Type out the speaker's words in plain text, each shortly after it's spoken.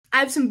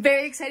have some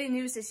very exciting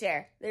news to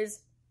share.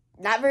 There's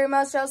not very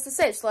much else to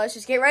say, so let's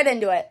just get right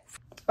into it.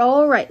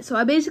 All right, so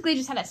I basically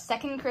just had a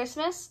second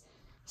Christmas.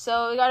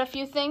 So we got a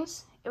few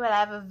things, but I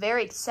have a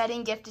very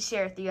exciting gift to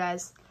share with you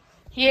guys.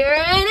 Here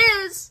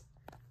it is.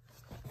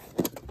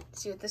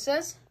 See what this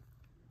is?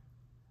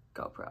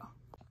 GoPro.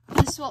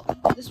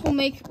 This will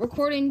make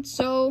recording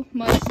so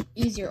much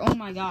easier. Oh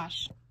my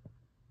gosh.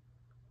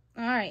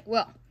 All right,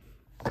 well,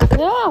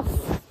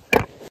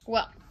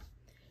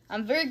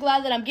 I'm very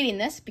glad that I'm getting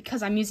this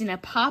because I'm using a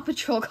Paw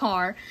Patrol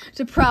car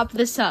to prop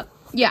this up.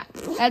 Yeah,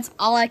 that's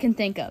all I can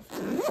think of.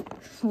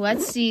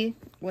 Let's see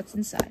what's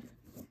inside.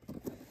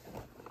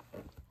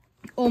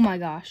 Oh my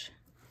gosh.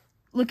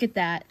 Look at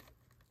that.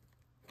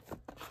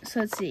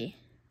 So let's see.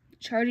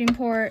 Charging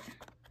port.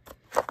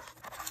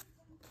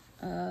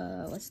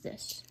 What's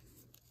this?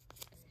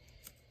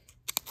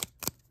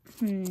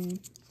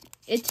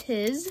 It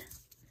is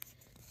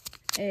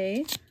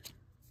a...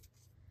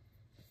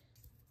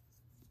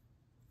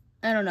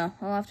 I don't know.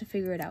 I'll have to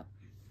figure it out.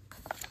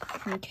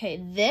 Okay,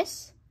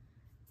 this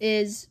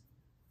is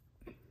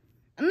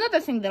another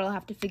thing that I'll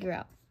have to figure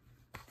out.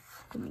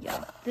 Then we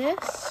got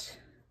this.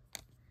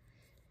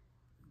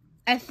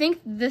 I think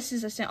this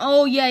is a stand.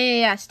 Oh,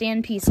 yeah.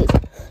 Stand pieces.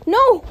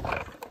 No!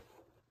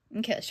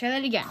 Okay, let's try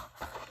that again.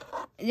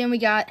 And then we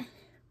got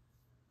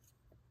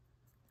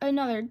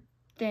another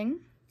thing.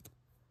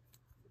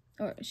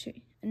 Or,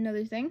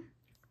 another thing.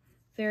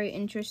 Very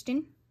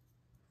interesting.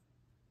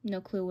 No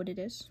clue what it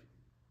is.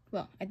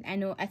 Well, I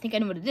think I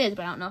know what it is,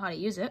 but I don't know how to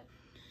use it.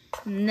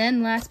 And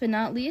then last but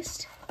not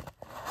least,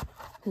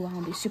 I want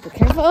to be super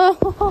careful.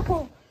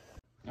 Oh!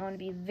 I want to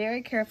be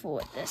very careful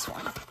with this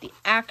one. The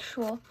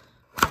actual,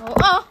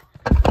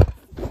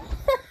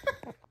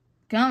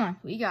 Come on,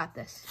 we got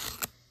this.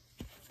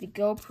 The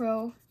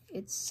GoPro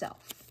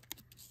itself.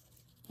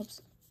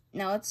 Oops.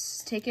 Now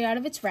let's take it out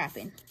of its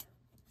wrapping.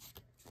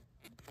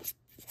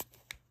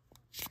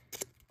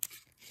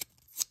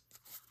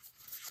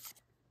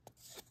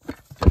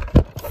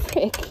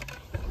 Frick.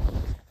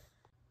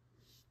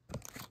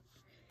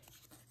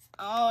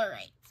 All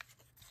right.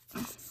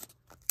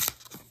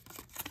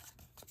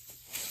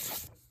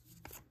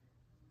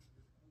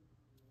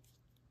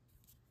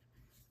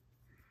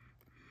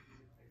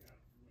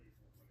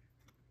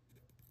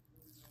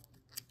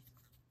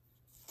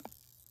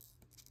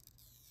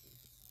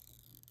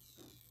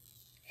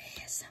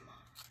 ASMR.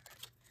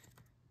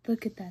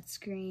 Look at that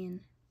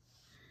screen.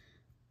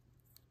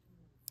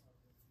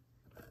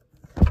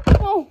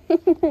 Oh.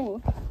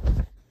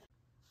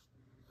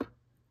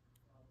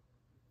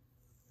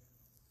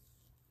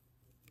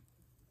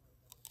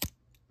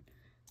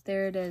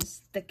 There it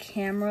is, the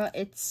camera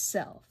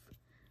itself.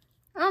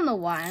 I don't know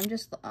why, I'm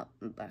just,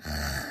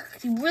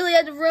 you really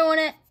had to ruin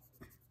it.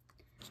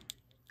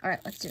 All right,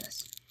 let's do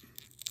this.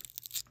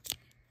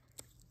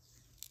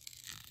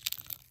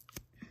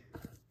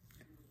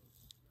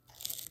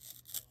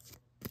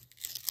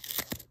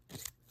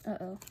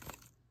 Uh-oh.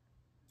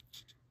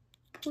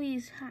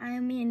 Please, I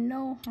mean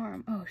no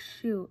harm. Oh,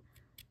 shoot.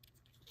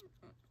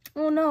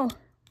 Oh, no.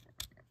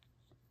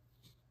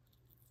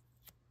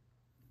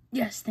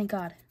 Yes, thank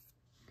God.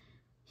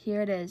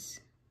 Here it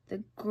is.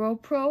 The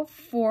GoPro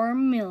 4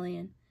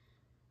 million.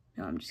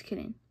 No, I'm just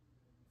kidding.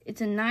 It's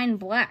a 9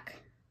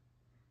 black.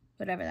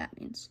 Whatever that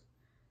means.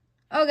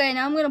 Okay,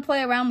 now I'm going to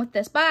play around with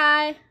this.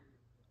 Bye!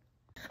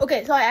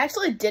 Okay, so I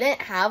actually didn't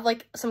have,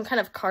 like, some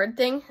kind of card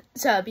thing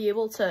to be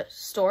able to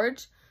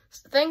storage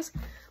things.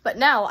 But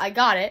now I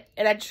got it,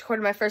 and I just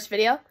recorded my first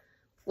video.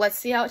 Let's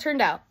see how it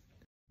turned out.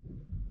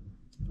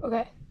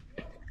 Okay.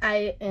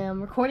 I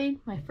am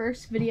recording my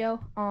first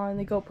video on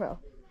the GoPro.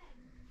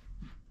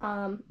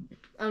 I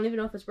don't even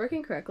know if it's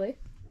working correctly,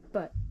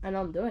 but I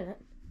know I'm doing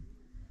it.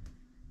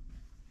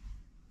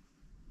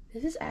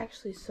 This is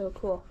actually so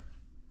cool.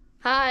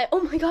 Hi,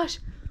 oh my gosh.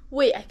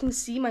 Wait, I can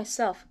see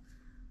myself.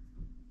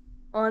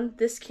 On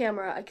this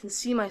camera, I can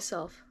see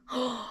myself.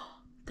 Oh,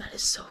 that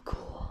is so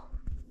cool.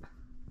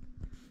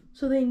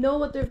 So they know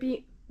what they're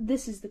being,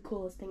 this is the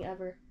coolest thing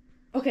ever.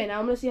 Okay, now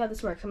I'm gonna see how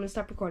this works. I'm gonna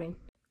stop recording.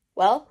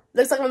 Well,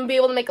 looks like I'm gonna be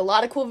able to make a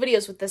lot of cool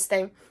videos with this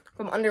thing.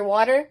 From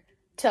underwater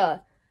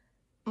to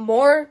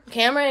more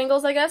camera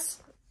angles, I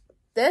guess.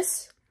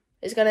 This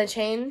is gonna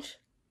change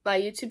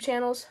my YouTube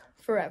channels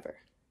forever.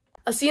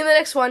 I'll see you in the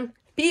next one.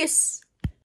 Peace!